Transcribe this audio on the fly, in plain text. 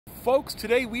folks,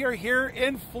 today we are here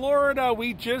in Florida.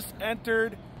 We just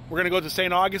entered. We're gonna go to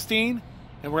St. Augustine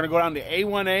and we're gonna go down to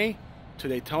A1A to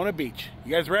Daytona Beach.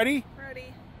 You guys ready? Ready.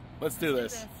 Let's do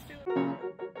this.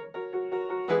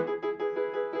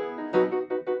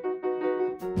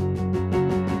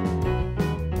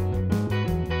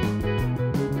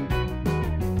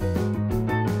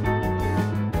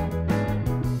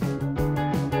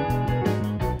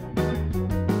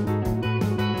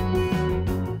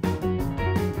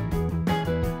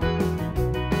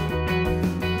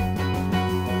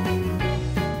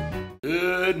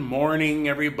 Good morning,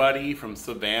 everybody from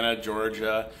Savannah,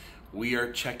 Georgia. We are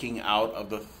checking out of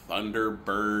the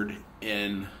Thunderbird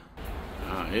Inn.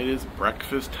 It is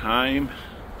breakfast time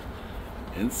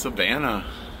in Savannah.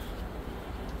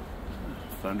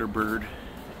 Thunderbird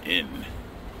Inn.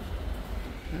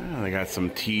 They got some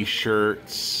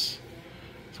t-shirts,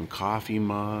 some coffee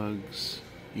mugs,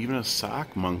 even a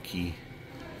sock monkey.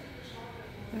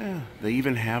 Yeah, they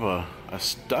even have a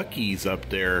Stuckey's up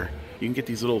there. You can get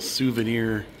these little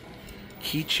souvenir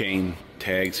keychain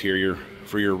tags here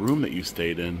for your room that you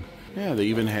stayed in. Yeah, they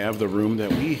even have the room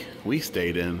that we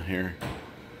stayed in here.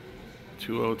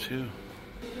 202.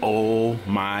 Oh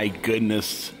my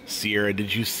goodness, Sierra,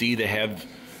 did you see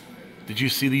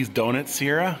these donuts,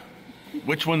 Sierra?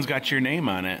 Which one's got your name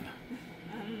on it?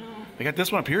 I don't know. They got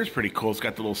this one up here, it's pretty cool. It's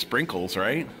got the little sprinkles,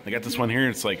 right? They got this one here,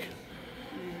 it's like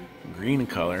green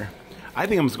color. I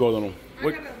think I'm just going a little.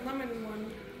 I got a lemon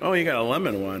one. Oh, you got a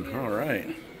lemon one. All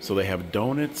right. So they have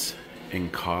donuts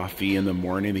and coffee in the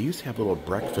morning. They used to have little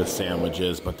breakfast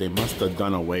sandwiches, but they must have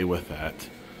done away with that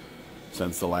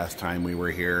since the last time we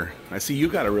were here. I see you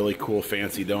got a really cool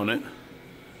fancy donut.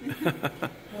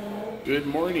 Good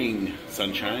morning,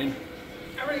 sunshine.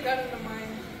 I already got into mine.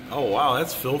 Oh, wow.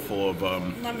 That's filled full of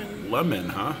Lemon. lemon,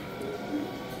 huh?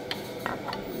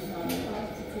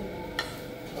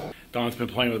 Dawn's been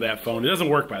playing with that phone. It doesn't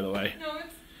work, by the way. No, it's...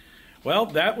 Well,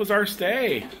 that was our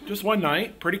stay. Just one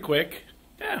night. Pretty quick.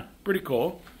 Yeah, pretty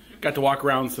cool. Got to walk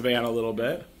around Savannah a little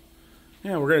bit.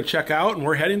 Yeah, we're going to check out, and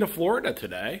we're heading to Florida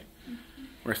today.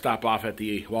 We're going to stop off at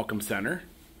the Welcome Center.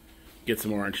 Get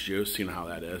some orange juice. You know how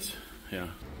that is. Yeah.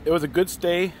 It was a good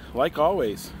stay, like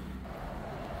always.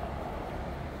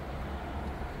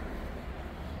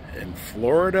 And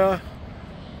Florida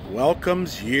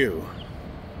welcomes you.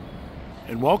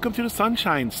 And welcome to the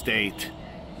Sunshine State.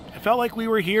 It felt like we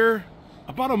were here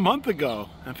about a month ago.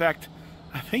 In fact,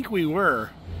 I think we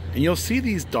were. And you'll see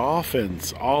these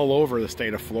dolphins all over the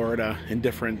state of Florida in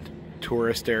different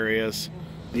tourist areas.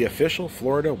 The official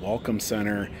Florida Welcome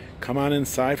Center. Come on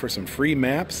inside for some free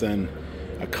maps and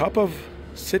a cup of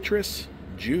citrus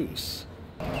juice.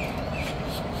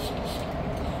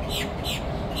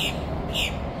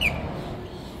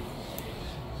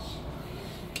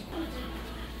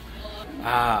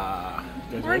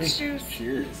 Orange juice.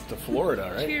 Cheers to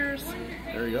Florida, right? Cheers.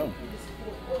 There you go.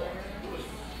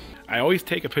 I always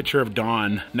take a picture of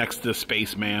Dawn next to the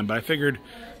Spaceman, but I figured,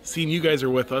 seeing you guys are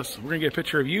with us, we're going to get a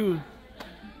picture of you.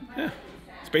 Yeah,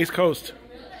 Space Coast.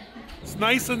 It's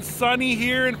nice and sunny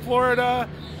here in Florida.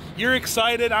 You're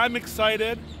excited. I'm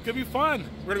excited. It's going to be fun.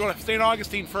 We're going to go to St.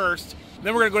 Augustine first.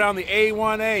 Then we're going to go down the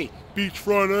A1A,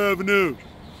 Beachfront Avenue.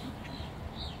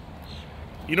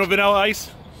 You know Vanilla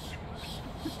Ice?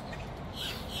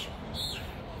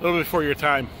 A little bit before your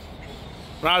time.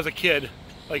 When I was a kid,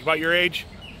 like about your age,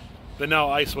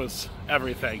 Vanilla Ice was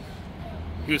everything.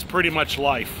 He was pretty much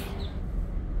life.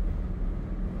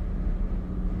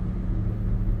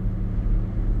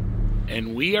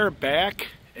 And we are back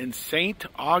in St.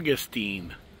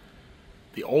 Augustine,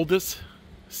 the oldest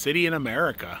city in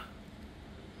America.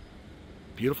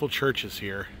 Beautiful churches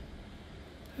here.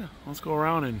 Yeah, let's go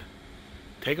around and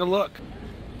take a look.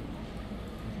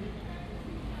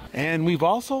 And we've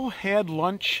also had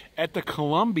lunch at the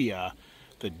Columbia,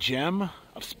 the gem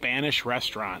of Spanish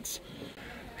restaurants.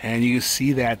 And you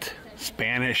see that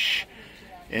Spanish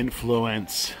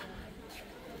influence.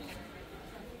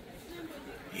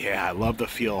 Yeah, I love the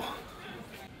feel.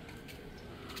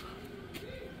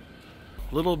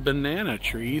 Little banana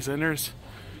trees, and there's,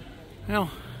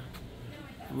 well,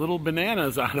 little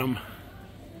bananas on them.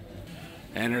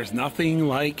 And there's nothing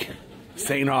like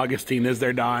St. Augustine, is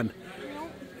there, Dawn?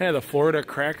 Yeah, the Florida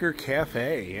Cracker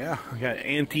Cafe. Yeah, we got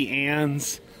Auntie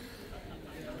Anne's.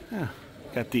 Yeah,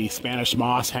 got the Spanish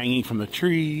moss hanging from the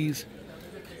trees.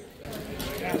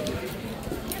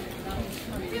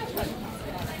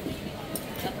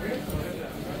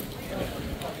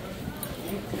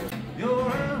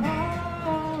 You're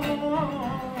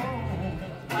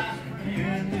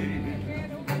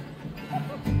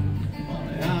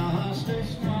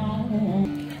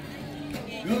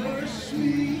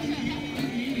sweet.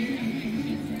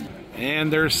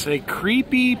 And there's a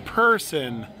creepy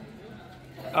person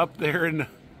up there in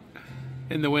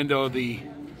the window of the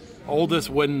oldest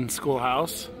wooden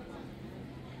schoolhouse.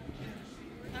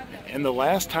 And the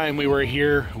last time we were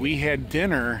here, we had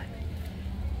dinner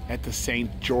at the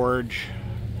St. George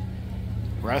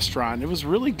restaurant. It was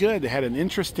really good. They had an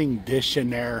interesting dish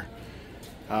in there.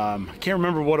 I can't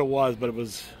remember what it was, but it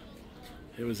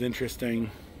was interesting.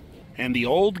 And the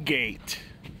old gate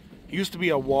used to be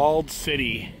a walled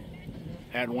city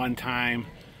at one time,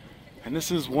 and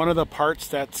this is one of the parts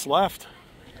that's left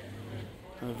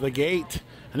of the gate.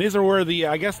 And these are where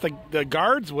I guess the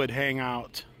guards would hang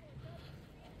out,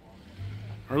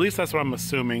 or at least that's what I'm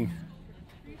assuming.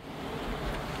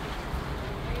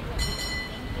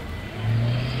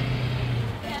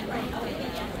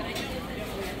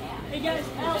 Hey guys,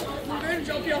 we're going to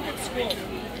drop you off at school.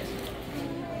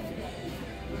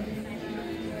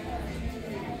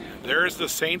 There's the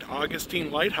St.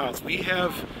 Augustine Lighthouse. We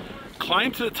have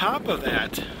climbed to the top of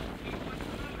that.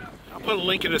 I'll put a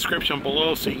link in the description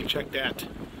below so you can check that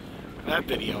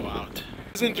video out.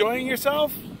 Is enjoying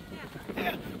yourself?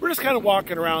 Yeah, we're just kind of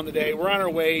walking around today. We're on our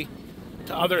way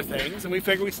to other things, and we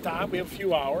figure we'd stop. We have a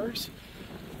few hours,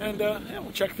 and yeah,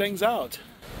 we'll check things out.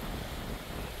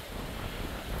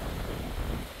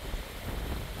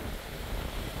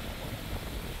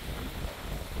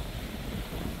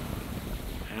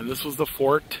 And this was the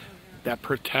fort that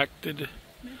protected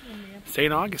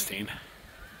St. Augustine.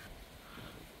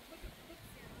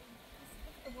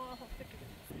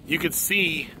 You could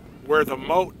see where the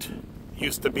moat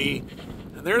used to be.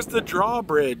 And there's the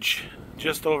drawbridge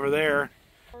just over there.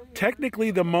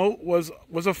 Technically the moat was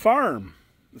a farm.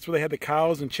 That's where they had the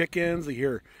cows and chickens. You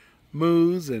hear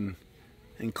moos and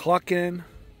clucking.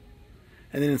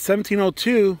 And then in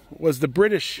 1702 was the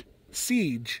British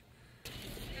siege.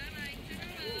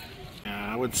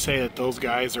 I would say that those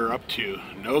guys are up to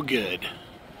no good.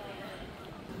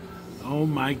 Oh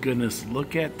my goodness,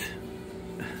 look at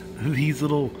these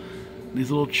little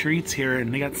treats here,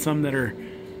 and they got some that are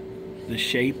the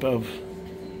shape of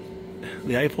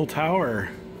the Eiffel Tower.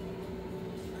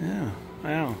 Yeah,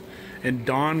 wow. And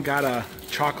Dawn got a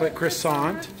chocolate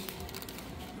croissant.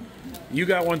 You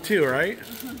got one too, right?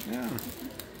 Yeah.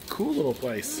 Cool little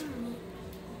place.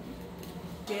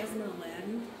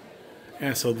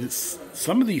 Yeah, so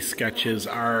some of these sketches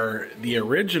are the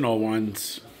original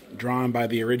ones drawn by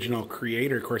the original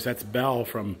creator. Of course, that's Belle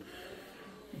from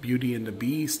Beauty and the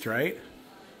Beast, right?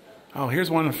 Oh,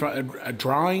 here's one of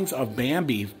drawings of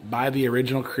Bambi by the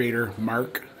original creator,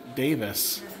 Mark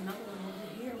Davis.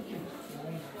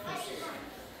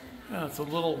 Yeah, it's a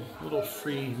little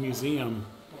free museum.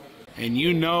 And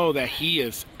you know that he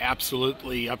is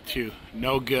absolutely up to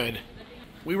no good.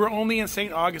 We were only in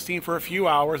St. Augustine for a few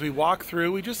hours. We walked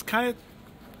through. We just kind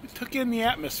of took in the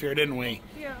atmosphere, didn't we?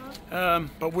 Yeah.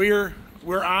 But we're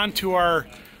on to our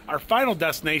final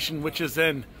destination, which is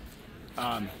in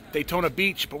Daytona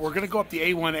Beach. But we're going to go up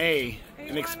the A1A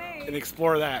and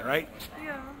explore that, right?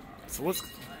 Yeah. So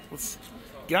let's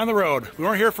get on the road. We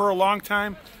weren't here for a long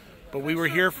time, but we were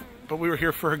here.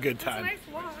 For a good time. It's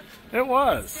a nice walk. It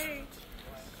was.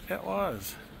 It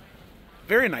was.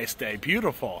 Very nice day.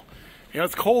 Beautiful. You know,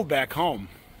 it's cold back home.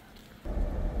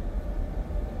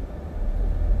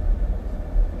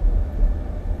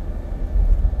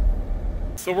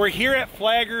 So we're here at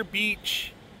Flagler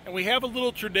Beach, and we have a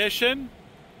little tradition.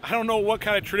 I don't know what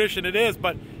kind of tradition it is,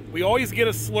 but we always get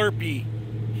a Slurpee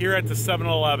here at the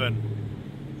 7-Eleven.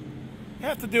 You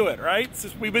have to do it, right?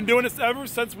 We've been doing this ever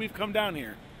since we've come down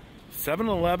here.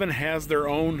 7-Eleven has their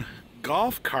own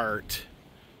golf cart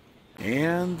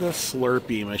and the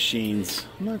Slurpee machines.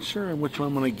 I'm not sure which one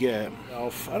I'm going to get.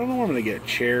 I don't know what I'm going to get.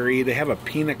 Cherry. They have a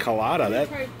pina colada.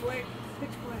 That's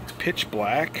pitch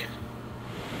black.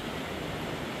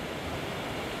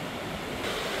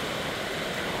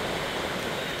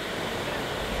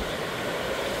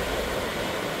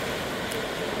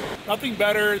 Nothing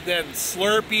better than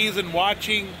Slurpees and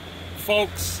watching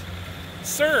folks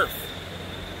surf.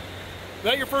 Is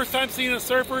that your first time seeing a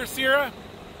surfer, Sierra?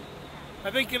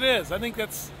 I think it is. I think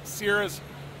that's Sierra's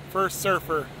first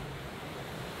surfer.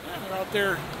 Yeah, they're out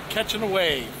there catching a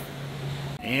wave.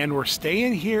 And we're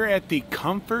staying here at the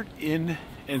Comfort Inn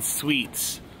and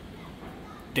Suites,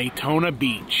 Daytona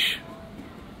Beach.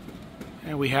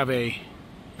 And we have a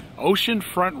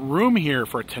oceanfront room here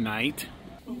for tonight.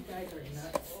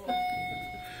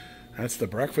 That's the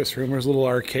breakfast room. There's a little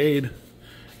arcade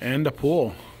and a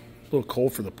pool. A little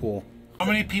cold for the pool. How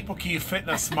many people can you fit in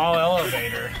a small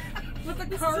elevator? With a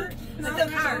cart? This is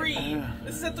a three. Yeah.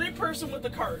 This is a 3-person with a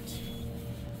cart.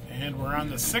 And we're on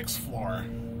the 6th floor.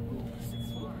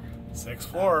 6th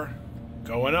floor.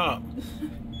 Going up.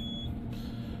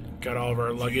 Got all of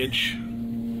our luggage.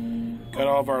 Got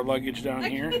all of our luggage down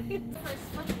here.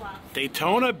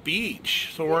 Daytona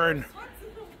Beach. So we're in.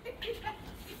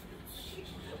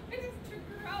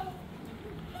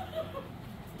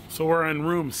 So we're in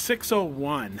room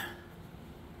 601.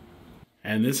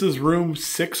 And this is room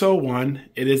 601.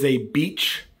 It is a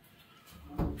beach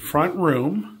front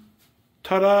room.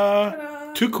 Ta-da!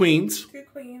 Ta-da. Two queens. Two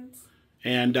queens.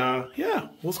 And yeah,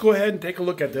 let's go ahead and take a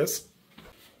look at this.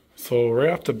 So right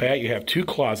off the bat, you have two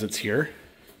closets here.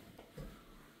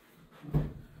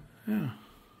 Yeah.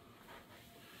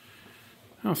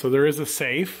 Oh, so there is a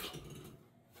safe.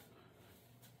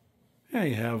 Yeah,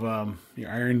 you have your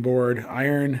iron board,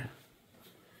 iron.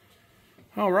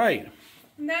 All right.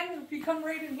 And then if you come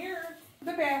right in here,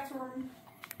 the bathroom.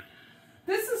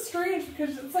 This is strange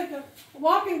because it's like a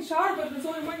walk-in shower, but there's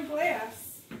only one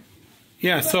glass.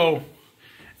 Yeah, but so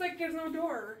it's like there's no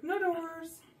door, no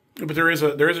doors. But there is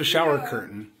a shower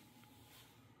curtain.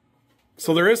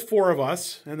 So there is 4 of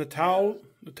us, and the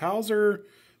towels are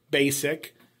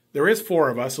basic. There is 4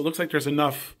 of us. So it looks like there's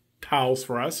enough towels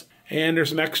for us. And there's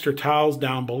some extra towels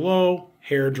down below,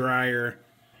 hair dryer.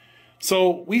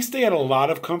 So we stay at a lot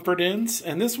of Comfort Inns,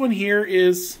 and this one here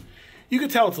is, you can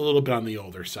tell it's a little bit on the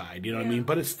older side, you know what I mean?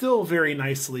 But it's still very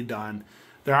nicely done.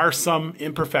 There are some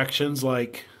imperfections,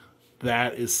 like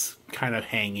that is kind of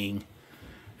hanging,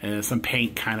 and some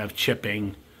paint kind of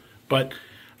chipping. But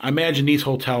I imagine these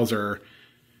hotels are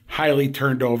highly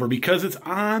turned over because it's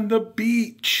on the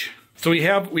beach. So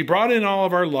we brought in all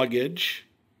of our luggage.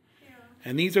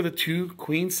 And these are the 2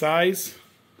 queen size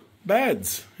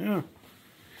beds. Yeah.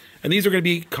 And these are going to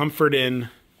be Comfort Inn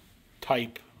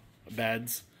type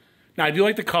beds. Now I do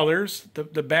like the colors.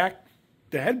 The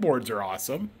headboards are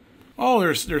awesome. Oh,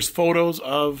 there's photos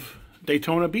of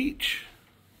Daytona Beach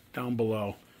down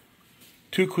below.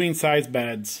 2 queen size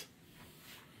beds.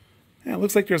 Yeah, it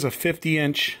looks like there's a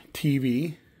 50-inch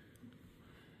TV.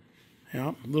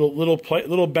 Yeah,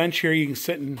 little bench here you can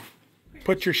sit and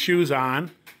put your shoes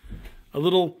on. A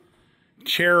little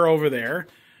chair over there.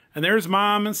 And there's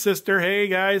mom and sister. Hey,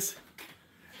 guys.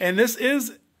 And this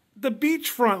is the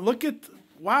beachfront. Look at,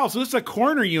 wow. So this is a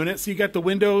corner unit. So you got the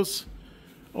windows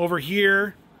over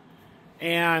here.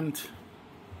 And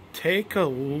take a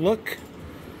look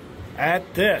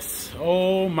at this.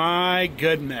 Oh, my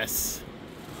goodness.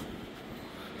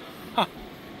 Huh.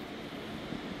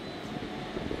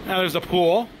 Now there's a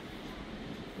pool.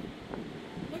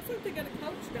 Looks like they got a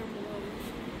couch down below.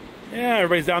 Yeah,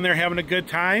 everybody's down there having a good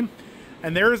time.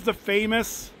 And there's the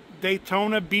famous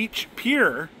Daytona Beach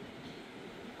Pier.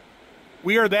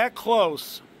 We are that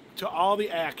close to all the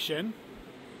action.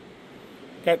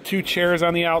 Got 2 chairs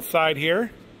on the outside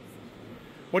here.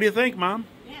 What do you think, Mom?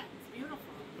 Yeah, it's beautiful.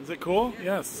 Is it cool?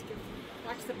 Yeah. Yes.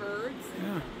 Watch the birds.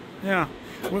 Yeah.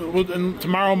 And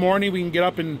tomorrow morning we can get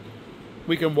up and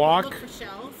we can walk. Look for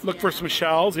shells. Look for some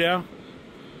shells, yeah.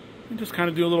 And just kind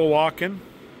of do a little walking.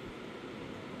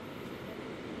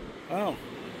 Oh.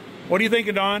 What are you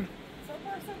thinking, Dawn? So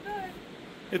far, so good.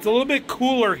 It's a little bit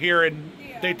cooler here in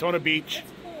Daytona Beach.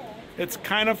 It's cool. It's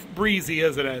kind of breezy,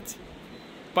 isn't it?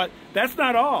 But that's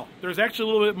not all. There's actually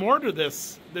a little bit more to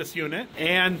this unit.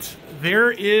 And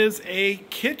there is a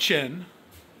kitchen.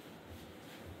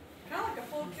 Kind of like a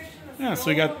full kitchen. Yeah, so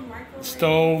we got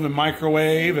stove and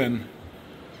microwave and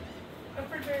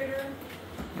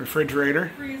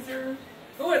refrigerator. Freezer.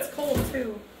 Oh, it's cold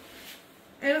too.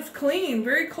 And it's clean.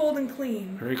 Very cold and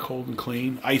clean. Very cold and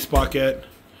clean. Ice bucket.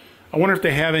 I wonder if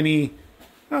they have any.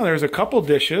 Oh, there's a couple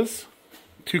dishes.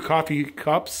 2 coffee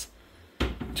cups.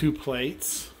 2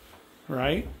 plates.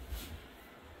 Right?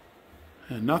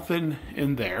 And nothing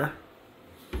in there.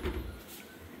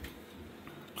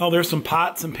 Oh, there's some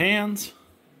pots and pans.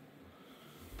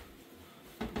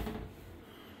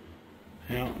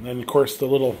 Yeah, and then of course the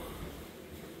little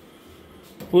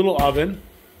oven.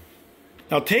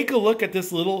 Now take a look at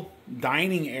this little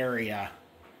dining area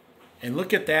and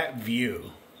look at that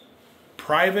view.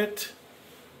 Private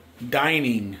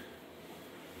dining.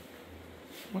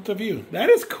 What's a view? That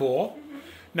is cool. Mm-hmm.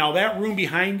 Now that room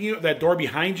behind you, that door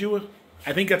behind you,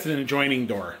 I think that's an adjoining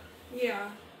door. Yeah.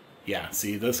 Yeah,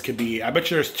 see, this could be, I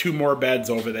bet you there's 2 more beds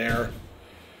over there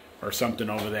or something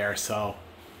over there, so.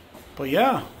 But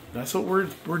yeah, that's what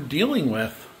we're dealing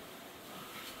with.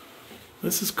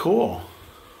 This is cool.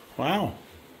 Wow.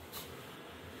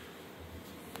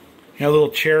 Got a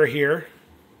little chair here.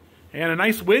 And a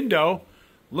nice window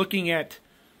looking at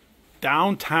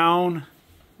downtown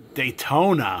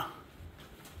Daytona.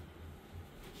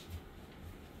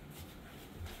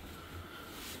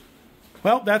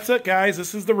 Well, that's it, guys.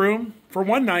 This is the room for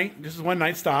one night. This is one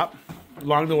night stop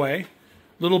along the way.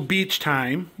 little beach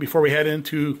time before we head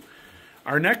into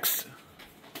our next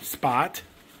spot.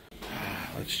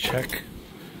 Let's check.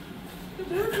 The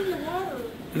bird's in the water.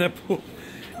 The pool.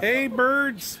 Hey,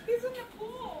 birds. He's in the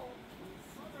pool.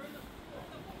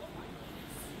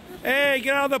 Hey,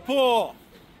 get out of the pool.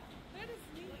 That is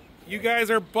neat. You guys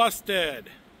are busted.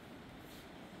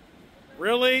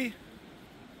 Really?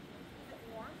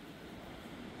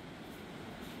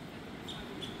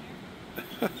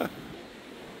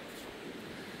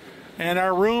 And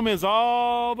our room is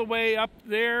all the way up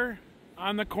there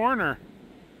on the corner.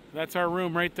 That's our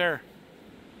room right there.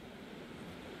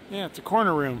 Yeah, it's a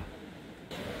corner room.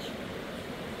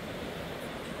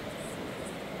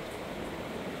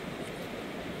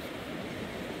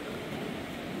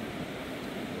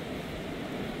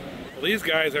 Well, these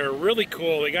guys are really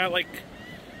cool. They got like,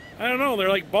 I don't know, they're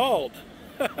like bald.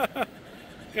 Well,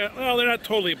 they're not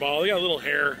totally bald. They got a little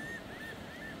hair.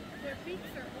 Their beaks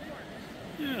are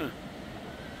orange. Yeah.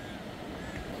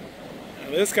 Now,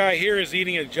 this guy here is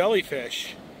eating a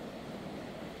jellyfish.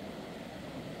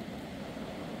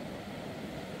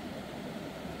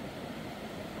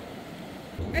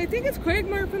 I think it's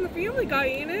Quagmire from the Family Guy,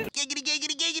 ain't it? Giggity,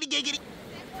 giggity, giggity, giggity.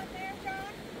 That one there, John?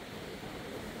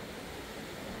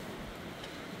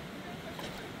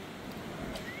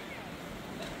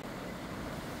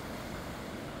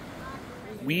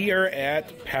 We are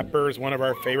at Pepper's, one of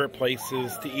our favorite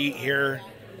places to eat here.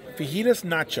 Fajitas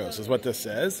nachos is what this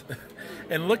says.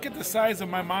 And look at the size of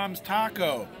my mom's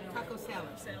taco. Taco salad.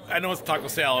 I know it's taco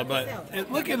salad, but it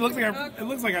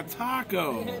looks like a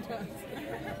taco.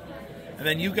 And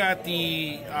then you got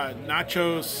the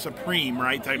nachos supreme,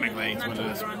 right? Technically, it's what it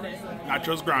is.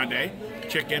 Nachos grande,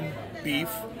 chicken, beef,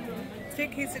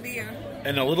 Steak quesadilla.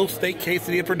 and a little steak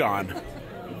quesadilla for Dawn.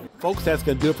 Folks, that's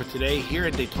going to do it for today here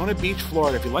in Daytona Beach,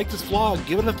 Florida. If you like this vlog,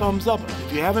 give it a thumbs up.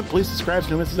 If you haven't, please subscribe so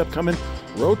you don't miss these upcoming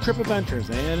road trip adventures.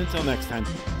 And until next time,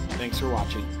 thanks for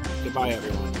watching. Goodbye,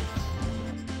 everyone.